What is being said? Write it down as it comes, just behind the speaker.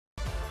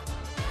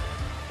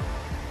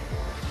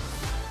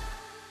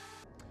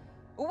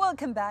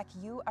Welcome back.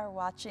 You are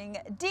watching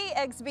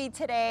DXB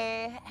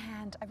today,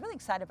 and I'm really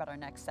excited about our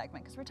next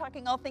segment because we're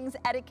talking all things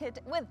etiquette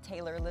with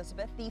Taylor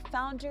Elizabeth, the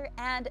founder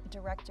and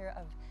director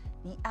of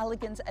the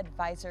Elegance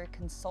Advisor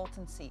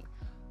Consultancy.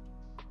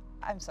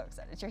 I'm so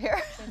excited you're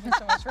here. Thank you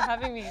so much for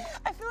having me.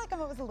 I feel like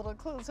I'm always a little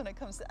clueless when it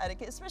comes to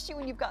etiquette, especially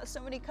when you've got so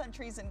many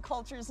countries and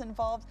cultures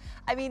involved.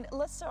 I mean,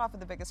 let's start off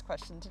with the biggest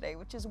question today,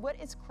 which is what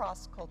is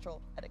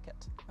cross-cultural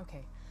etiquette?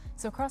 Okay.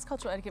 So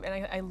cross-cultural etiquette,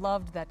 and I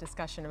loved that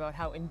discussion about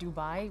how in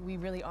Dubai, we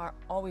really are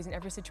always in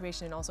every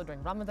situation, and also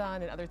during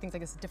Ramadan and other things like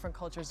this, different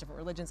cultures, different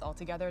religions all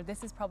together.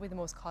 This is probably the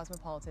most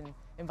cosmopolitan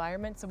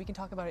environment, so we can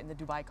talk about it in the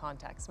Dubai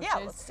context. Which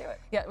is, let's do it.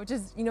 Yeah, which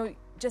is,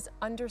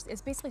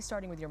 it's basically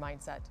starting with your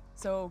mindset.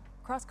 So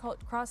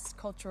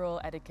cross-cultural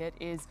etiquette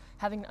is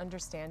having an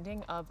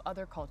understanding of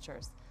other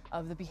cultures,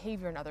 of the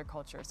behavior in other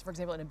cultures. For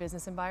example, in a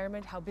business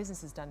environment, how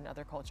business is done in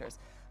other cultures.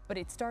 But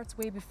it starts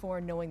way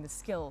before knowing the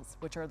skills,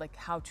 which are like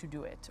how to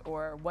do it,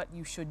 or what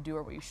you should do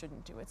or what you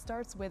shouldn't do. It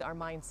starts with our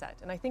mindset.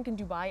 And I think in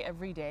Dubai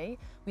every day,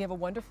 we have a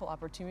wonderful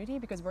opportunity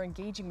because we're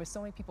engaging with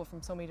so many people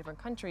from so many different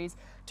countries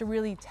to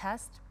really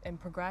test and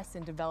progress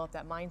and develop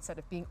that mindset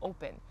of being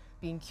open,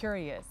 being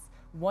curious,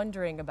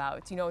 wondering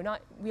about,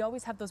 we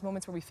always have those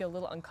moments where we feel a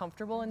little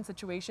uncomfortable in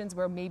situations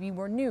where maybe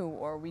we're new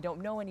or we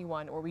don't know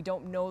anyone or we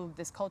don't know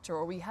this culture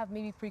or we have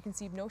maybe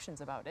preconceived notions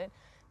about it.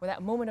 With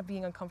that moment of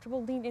being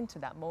uncomfortable, lean into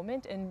that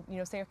moment and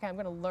say, okay, I'm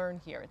going to learn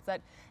here.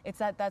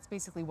 That's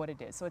basically what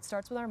it is. So it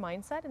starts with our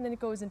mindset and then it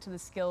goes into the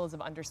skills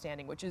of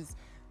understanding, which is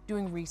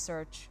doing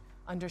research,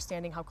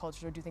 understanding how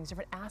cultures do things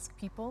different.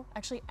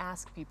 Actually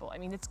ask people. I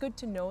mean, it's good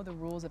to know the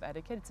rules of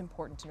etiquette. It's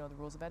important to know the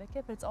rules of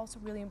etiquette, but it's also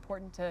really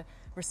important to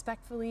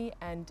respectfully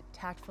and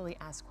tactfully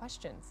ask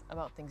questions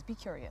about things. Be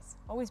curious.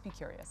 Always be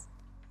curious.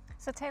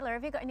 So Taylor,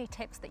 have you got any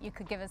tips that you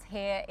could give us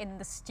here in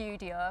the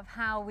studio of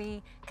how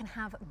we can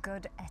have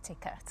good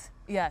etiquette?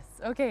 Yes,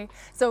 okay.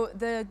 So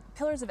the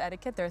pillars of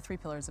etiquette, there are 3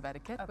 pillars of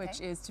etiquette, okay,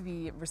 which is to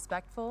be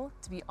respectful,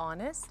 to be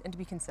honest, and to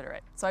be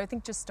considerate. So I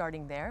think just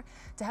starting there,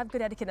 to have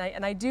good etiquette,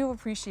 and I do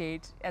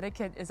appreciate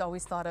etiquette is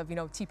always thought of,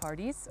 tea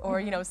parties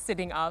or,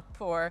 sitting up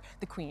or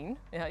the queen,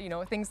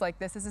 things like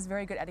this. This is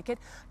very good etiquette,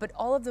 but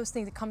all of those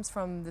things, it comes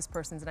from this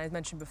person's, and I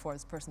mentioned before,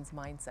 this person's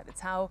mindset.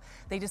 It's how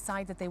they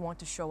decide that they want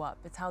to show up.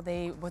 It's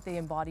what they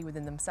embody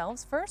within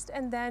themselves first,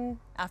 and then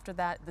after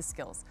that, the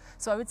skills.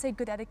 So I would say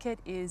good etiquette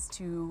is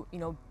to,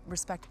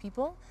 respect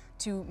people,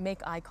 to make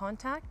eye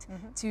contact,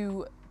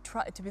 to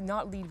try to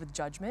not lead with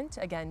judgment,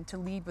 again, to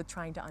lead with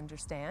trying to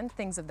understand,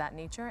 things of that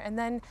nature, and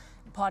then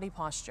body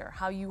posture,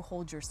 how you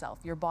hold yourself,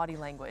 your body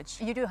language.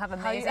 You do have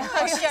amazing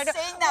posture. She's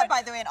saying that,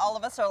 by the way, and all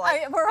of us are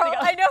like,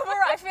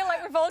 I feel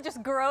like we've all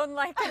just grown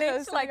like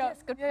this,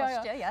 it's good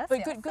posture, yes. But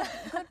yes.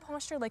 Good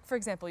posture, like for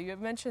example, you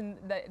mentioned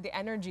the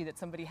energy that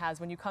somebody has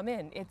when you come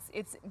in.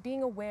 It's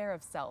being aware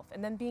of self,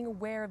 and then being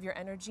aware of your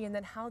energy, and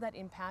then how that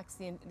impacts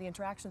the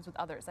interactions with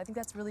others. I think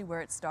that's really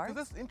where it starts.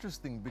 That's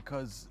interesting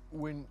because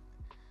when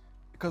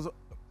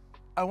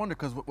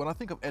I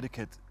think of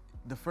etiquette,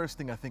 the first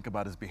thing I think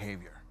about is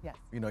behavior. Yes.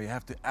 You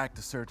have to act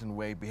a certain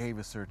way, behave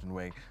a certain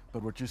way.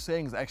 But what you're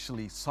saying is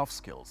actually soft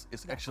skills.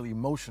 It's actually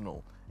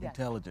emotional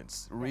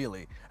intelligence,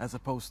 really, as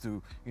opposed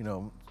to,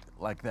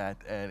 like that.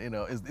 And,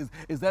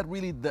 is that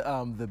really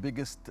the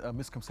biggest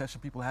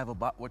misconception people have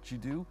about what you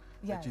do?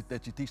 Yes.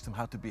 That you teach them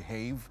how to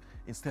behave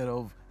instead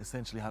of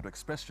essentially how to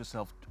express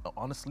yourself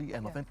honestly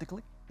and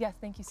authentically? Yes,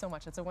 thank you so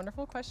much. That's a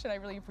wonderful question. I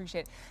really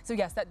appreciate it. So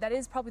yes, that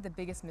is probably the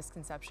biggest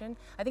misconception.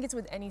 I think it's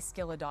with any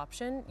skill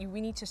adoption.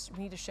 We need to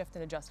shift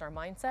and adjust our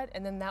mindset,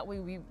 and then that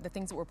way the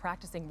things that we're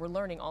practicing, we're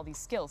learning all these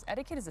skills.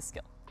 Etiquette is a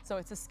skill. So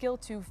it's a skill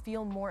to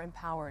feel more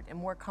empowered and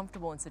more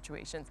comfortable in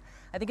situations.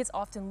 I think it's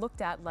often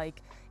looked at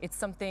like it's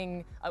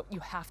something, you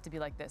have to be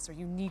like this, or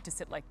you need to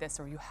sit like this,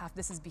 or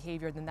this is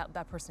behavior, then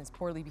that person is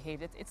poorly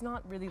behaved. It's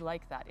not really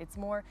like that. It's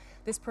more,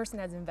 this person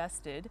has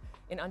invested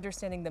in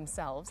understanding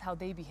themselves, how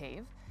they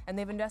behave, and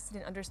they've invested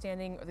in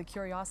understanding the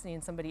curiosity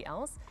in somebody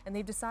else, and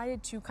they've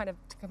decided to kind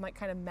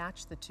of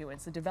match the two,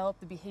 and so develop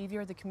the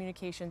behavior, the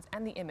communications,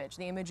 and the image.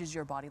 The image is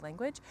your body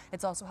language.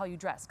 It's also how you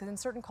dress, because in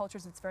certain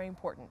cultures it's very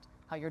important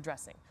how you're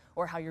dressing,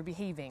 or how you're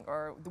behaving,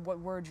 or what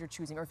words you're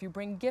choosing, or if you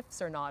bring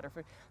gifts or not.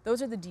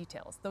 Those are the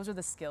details. Those are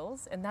the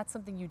skills, and that's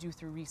something you do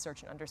through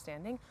research and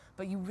understanding.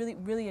 But you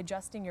really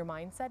adjusting your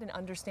mindset and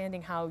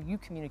understanding how you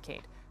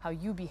communicate, how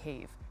you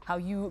behave, how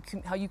you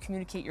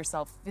communicate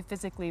yourself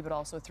physically, but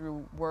also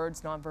through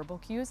words,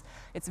 nonverbal cues.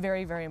 It's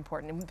very, very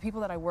important. And the people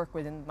that I work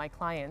with and my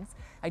clients,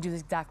 I do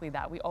exactly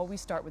that. We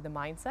always start with the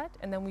mindset,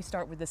 and then we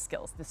start with the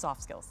skills, the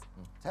soft skills.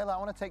 Taylor, I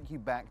want to take you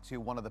back to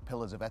one of the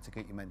pillars of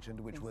etiquette you mentioned,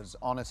 which was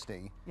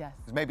honesty. Yes.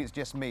 Because maybe it's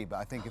just me, but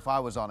I think if I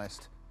was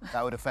honest,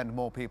 that would offend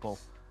more people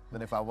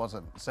than if I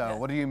wasn't. So yes.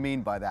 What do you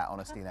mean by that,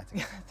 honesty and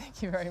etiquette?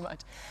 Thank you very much.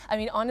 I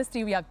mean,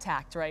 honesty, we have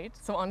tact, right?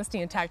 So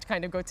honesty and tact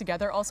kind of go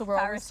together. Also, we're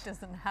Paris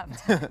doesn't have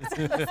tact.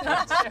 That's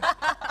not true.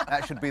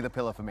 That should be the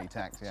pillar for me,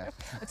 tact, yeah.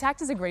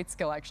 Tact is a great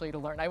skill actually to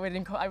learn. I would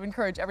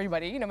encourage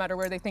everybody, no matter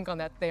where they think on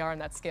that they are on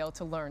that scale,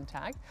 to learn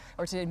tact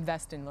or to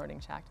invest in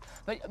learning tact.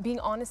 But being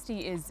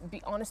honesty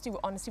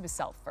with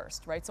self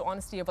first, right? So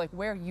honesty of like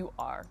where you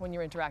are when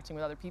you're interacting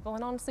with other people,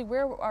 and honestly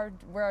where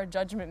our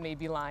judgment may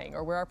be lying,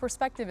 or where our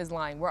perspective is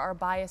lying, where our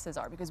biases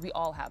are, because we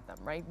all have them,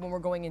 right? When we're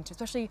going into,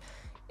 especially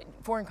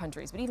foreign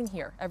countries, but even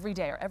here,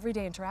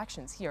 everyday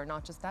interactions here,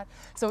 not just that.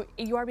 So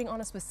you are being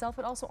honest with self,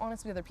 but also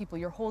honest with other people.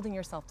 You're holding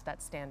yourself to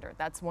that standard.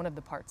 That's one of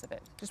the parts of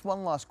it. Just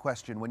one last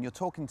question. When you're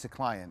talking to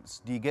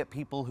clients, do you get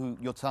people who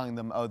you're telling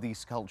them, oh,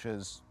 these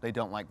cultures, they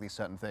don't like these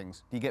certain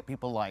things? Do you get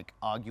people like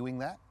arguing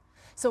that?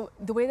 So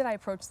the way that I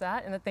approach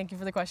that, and thank you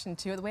for the question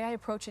too, the way I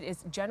approach it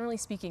is, generally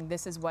speaking,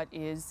 this is what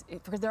is,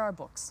 because there are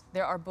books.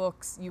 There are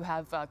books, you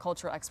have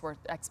cultural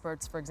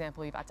experts, for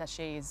example, you have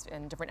attachés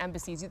and different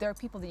embassies. There are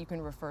people that you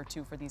can refer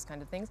to for these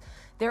kind of things.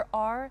 There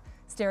are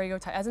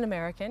stereotypes, as an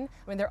American,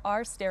 there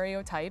are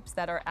stereotypes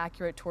that are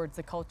accurate towards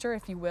the culture,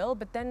 if you will,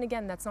 but then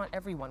again, that's not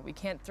everyone. We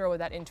can't throw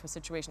that into a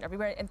situation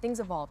everywhere, and things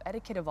evolve,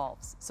 etiquette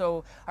evolves.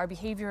 So our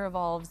behavior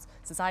evolves,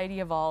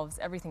 society evolves,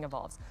 everything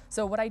evolves.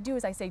 So what I do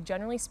is I say,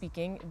 generally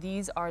speaking,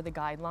 these are the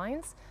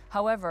guidelines.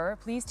 However,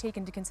 please take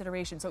into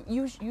consideration, so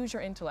use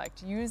your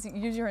intellect, use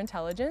your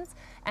intelligence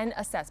and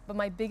assess. But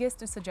my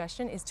biggest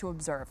suggestion is to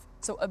observe.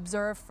 So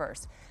observe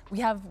first. We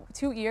have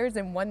 2 ears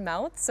and 1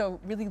 mouth, so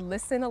really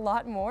listen a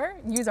lot more,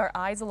 use our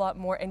eyes a lot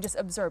more, and just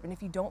observe. And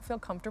if you don't feel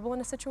comfortable in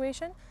a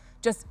situation,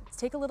 just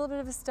take a little bit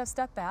of a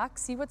step back,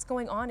 see what's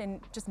going on,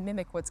 and just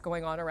mimic what's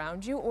going on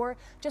around you, or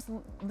just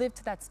live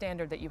to that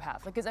standard that you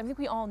have. Because I think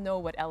we all know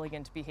what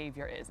elegant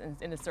behavior is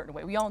in a certain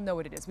way. We all know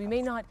what it is. We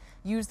may not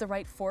use the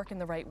right fork in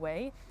the right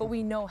way, but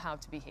we know how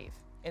to behave.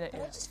 I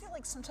just feel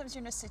like sometimes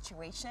you're in a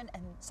situation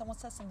and someone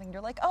says something,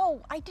 you're like,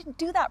 oh, I didn't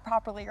do that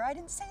properly, or I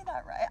didn't say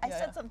that right. I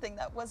said something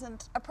that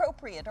wasn't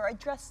appropriate, or I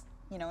dressed,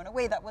 in a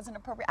way that wasn't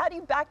appropriate. How do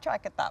you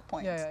backtrack at that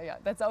point? Yeah.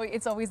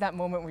 It's always that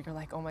moment where you're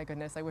like, oh my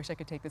goodness, I wish I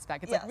could take this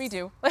back. It's like,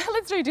 redo.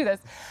 Let's redo this.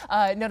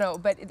 No.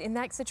 But in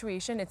that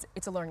situation,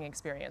 it's a learning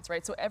experience,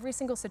 right? So every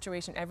single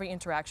situation, every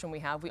interaction we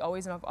have, we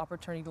always have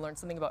opportunity to learn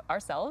something about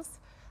ourselves,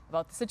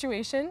 about the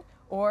situation,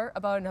 or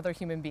about another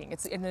human being.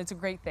 It's a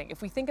great thing.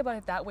 If we think about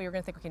it that way, you're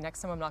gonna think, okay,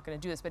 next time I'm not gonna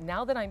do this. But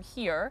now that I'm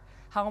here,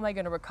 how am I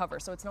gonna recover?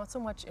 So it's not so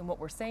much in what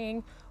we're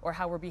saying or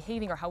how we're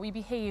behaving or how we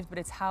behaved, but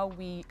it's how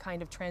we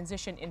kind of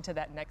transition into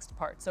that next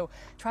part. So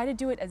try to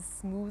do it as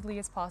smoothly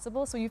as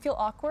possible. So you feel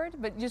awkward,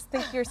 but just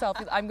think to yourself,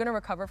 I'm gonna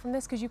recover from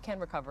this, because you can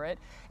recover it.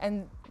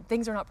 And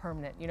things are not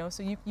permanent,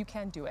 so you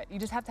can do it. You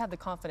just have to have the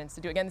confidence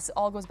to do it. Again, this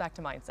all goes back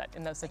to mindset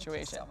in those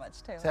situations. Thank you so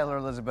much, Taylor. Taylor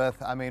Elizabeth,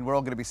 we're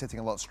all gonna be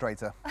sitting a lot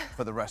straighter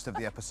for the rest of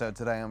the episode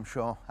today, I'm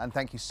sure. And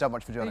thank you so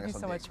much for joining us. Thank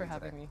you so much for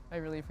having me. I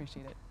really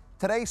appreciate it.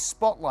 Today's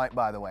spotlight,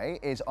 by the way,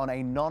 is on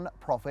a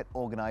non-profit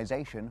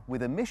organization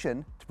with a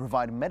mission to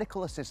provide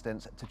medical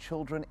assistance to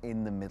children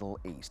in the Middle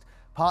East.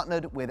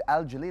 Partnered with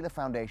Al Jalila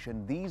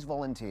Foundation, these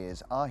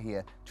volunteers are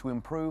here to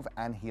improve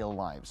and heal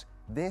lives.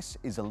 This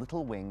is a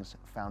Little Wings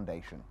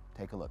Foundation.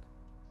 Take a look.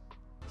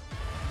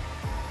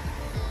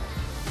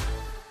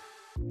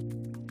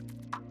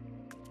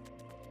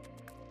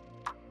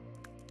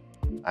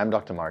 I'm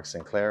Dr. Mark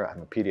Sinclair.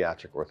 I'm a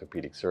pediatric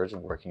orthopedic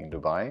surgeon working in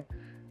Dubai,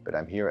 but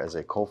I'm here as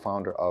a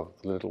co-founder of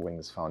Little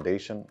Wings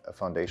Foundation, a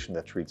foundation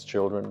that treats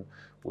children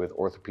with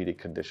orthopedic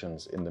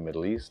conditions in the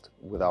Middle East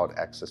without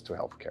access to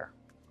health care.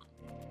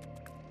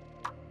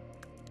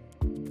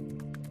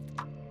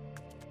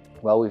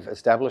 Well, we've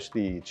established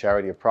the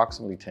charity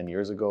approximately 10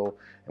 years ago,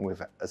 and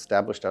we've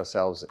established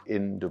ourselves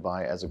in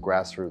Dubai as a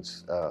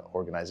grassroots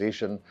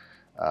organization,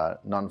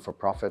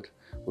 non-for-profit.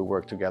 We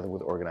work together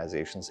with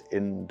organizations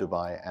in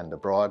Dubai and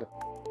abroad.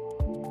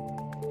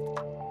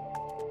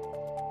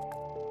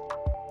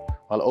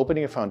 While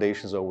opening a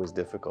foundation is always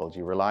difficult,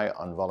 you rely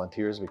on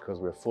volunteers because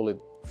we're a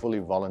fully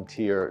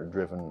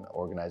volunteer-driven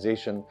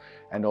organization,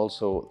 and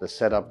also the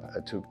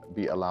setup to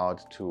be allowed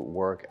to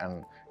work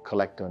and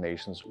collect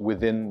donations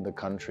within the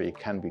country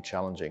can be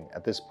challenging.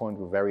 At this point,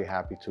 we're very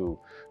happy to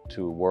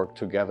work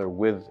together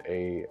with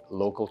a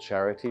local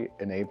charity,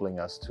 enabling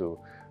us to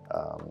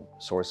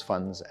source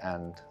funds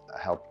and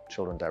help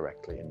children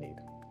directly in need.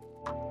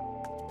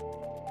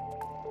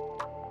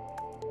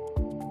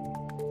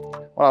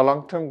 Well, our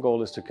long-term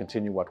goal is to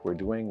continue what we're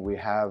doing. We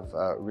have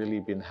really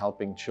been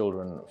helping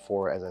children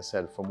for, as I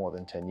said, for more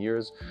than 10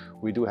 years.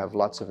 We do have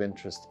lots of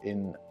interest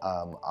in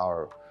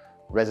our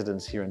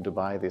residents here in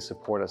Dubai. They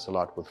support us a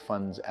lot with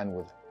funds and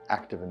with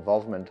active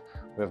involvement.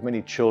 We have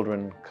many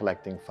children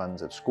collecting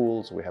funds at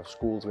schools. We have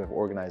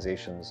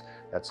organizations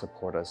that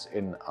support us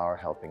in our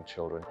helping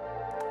children.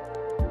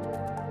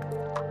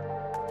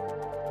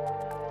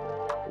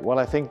 Well,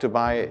 I think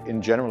Dubai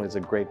in general is a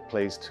great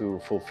place to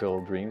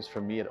fulfill dreams. For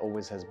me, it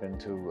always has been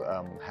to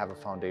have a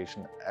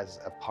foundation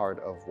as a part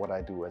of what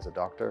I do as a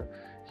doctor.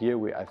 Here,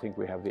 I think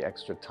we have the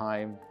extra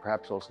time,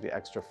 perhaps also the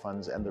extra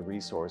funds and the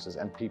resources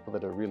and people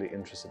that are really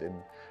interested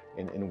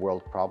in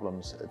world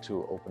problems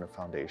to open a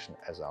foundation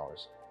as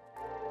ours.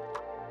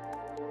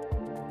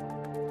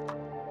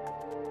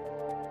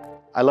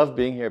 I love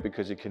being here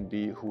because you can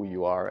be who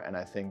you are, and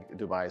I think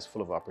Dubai is full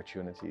of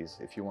opportunities.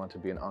 If you want to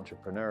be an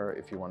entrepreneur,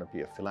 if you want to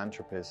be a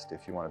philanthropist,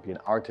 if you want to be an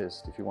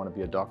artist, if you want to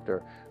be a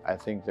doctor, I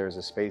think there's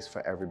a space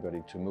for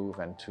everybody to move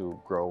and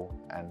to grow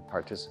and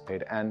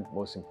participate and,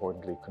 most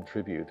importantly,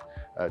 contribute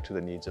to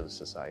the needs of the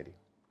society.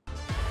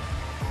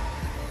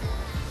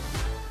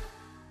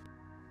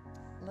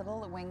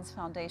 Little Wings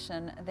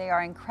Foundation, they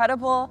are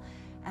incredible,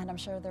 and I'm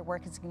sure their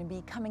work is going to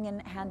be coming in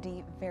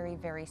handy very,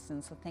 very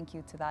soon. So thank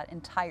you to that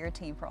entire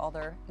team for all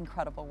their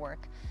incredible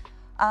work.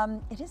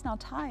 It is now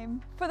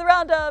time for the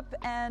roundup,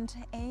 and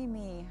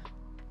Amy,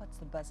 what's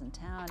the buzz in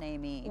town,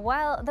 Amy?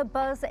 Well, the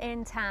buzz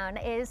in town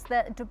is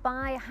that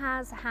Dubai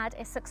has had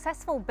a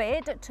successful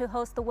bid to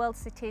host the World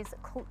Cities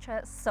Culture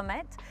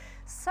Summit.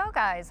 So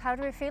guys, how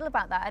do we feel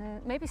about that?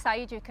 And maybe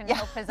Saeed, you can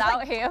help us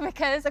out here,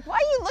 because Why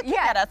are you looking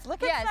at us?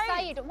 Look at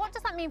Saeed. Saeed, what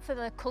does that mean for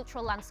the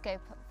cultural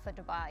landscape for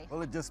Dubai?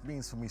 Well, it just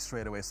means for me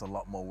straight away it's a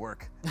lot more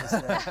work.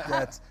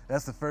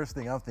 That's the first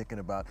thing I'm thinking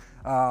about.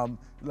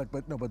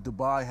 But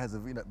Dubai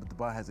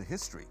has a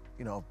history,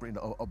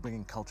 of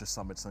bringing culture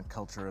summits and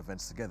culture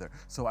events together.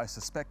 So I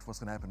suspect what's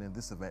going to happen in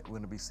this event, we're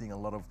going to be seeing a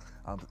lot of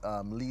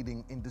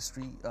leading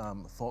industry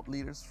thought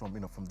leaders from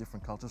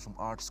different cultures, from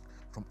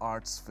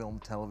arts, film,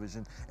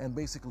 television, and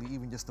basically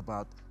even just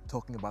about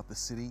talking about the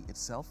city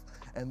itself.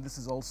 And this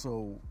is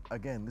also,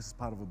 again, this is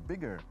part of a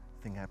bigger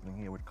thing happening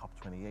here with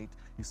COP28.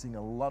 You're seeing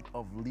a lot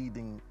of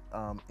leading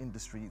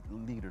industry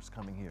leaders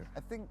coming here.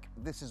 I think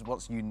this is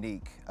what's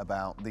unique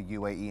about the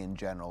UAE in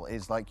general,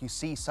 is like you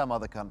see some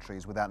other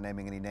countries, without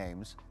naming any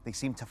names, they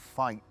seem to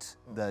fight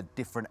the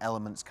different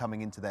elements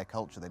coming into their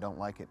culture. They don't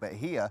like it. But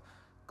here,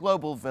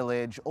 Global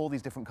Village, all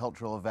these different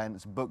cultural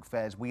events, book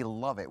fairs, we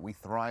love it, we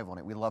thrive on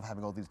it, we love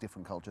having all these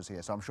different cultures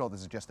here. So I'm sure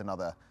this is just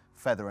another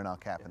feather in our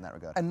cap in that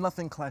regard. And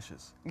nothing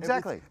clashes.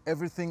 Exactly.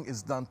 Everything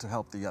is done to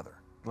help the other.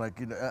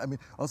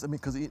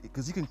 Because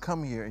you can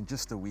come here in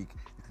just a week.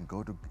 You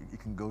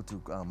can go to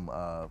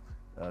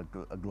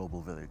a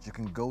Global Village. You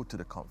can go to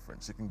the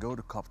conference. You can go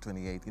to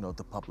COP28.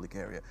 The public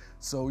area.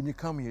 So when you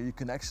come here, you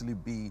can actually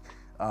be.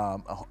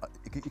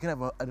 You can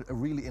have a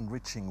really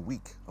enriching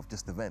week of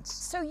just events.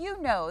 So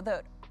you know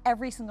that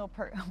every single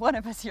one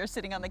of us here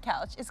sitting on the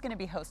couch is going to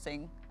be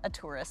hosting a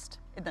tourist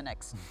in the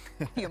next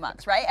few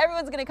months, right?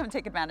 Everyone's going to come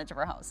take advantage of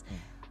our house.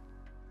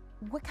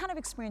 What kind of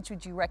experience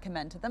would you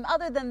recommend to them,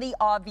 other than the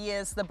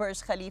obvious, the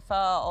Burj Khalifa,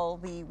 all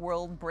the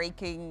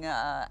world-breaking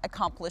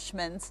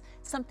accomplishments,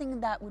 something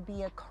that would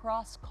be a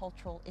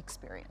cross-cultural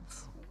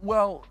experience?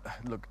 Well,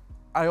 look,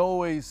 I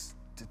always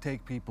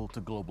take people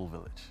to Global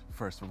Village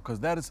first, because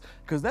that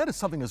is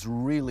something that's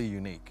really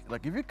unique.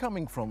 Like if you're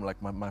coming from, like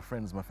my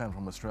friends, my family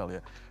from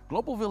Australia,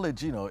 Global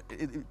Village,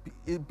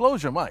 it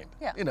blows your mind.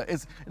 Yeah.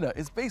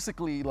 It's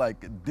basically like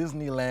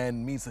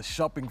Disneyland meets a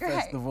shopping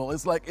festival.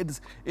 It's like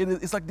it's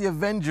like the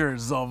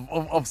Avengers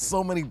of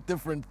so many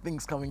different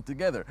things coming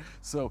together.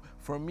 So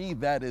for me,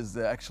 that is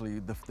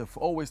actually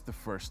always the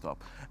first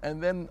stop.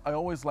 And then I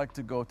always like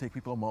to take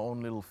people on my own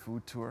little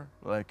food tour.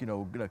 Like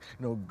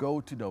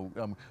go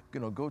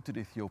to the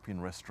Ethiopian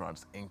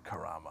restaurants in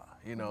Karama.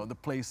 The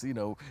place,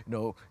 or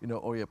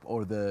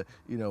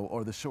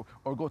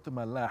go to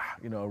Malah,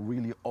 a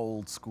really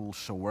old school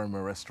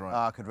shawarma restaurant.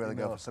 I could really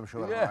go for some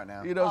shawarma right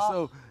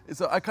now.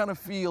 So I kind of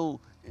feel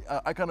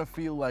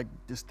like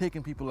just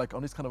taking people like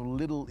on this kind of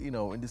little,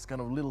 in this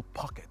kind of little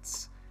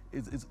pockets.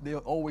 They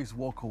always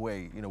walk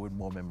away, with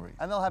more memories.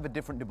 And they'll have a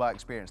different Dubai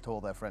experience to all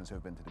their friends who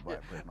have been to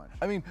Dubai, pretty much.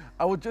 I mean,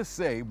 I would just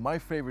say my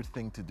favorite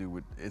thing to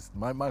do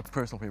my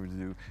personal favorite to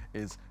do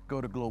is go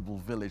to Global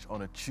Village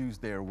on a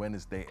Tuesday or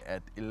Wednesday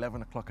at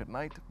 11 o'clock at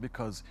night,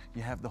 because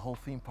you have the whole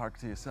theme park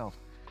to yourself.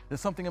 There's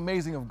something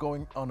amazing of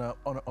going on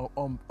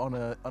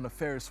a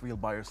Ferris wheel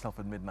by yourself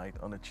at midnight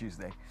on a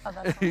Tuesday. Oh,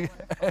 that's so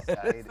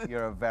wonderful. Saeed,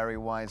 you're a very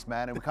wise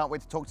man, and we can't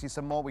wait to talk to you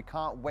some more. We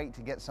can't wait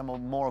to get some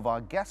more of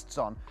our guests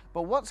on.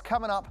 But what's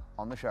coming up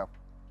on the show?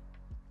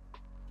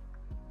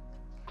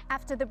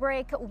 After the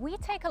break, we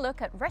take a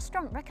look at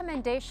restaurant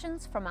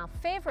recommendations from our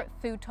favourite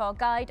food tour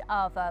guide,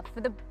 Ava,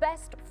 for the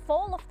best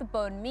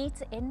fall-off-the-bone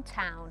meat in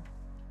town.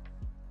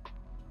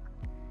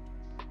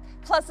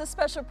 Plus a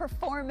special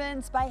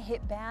performance by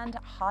hit band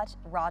Hot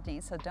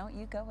Rodney, so don't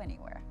you go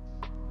anywhere.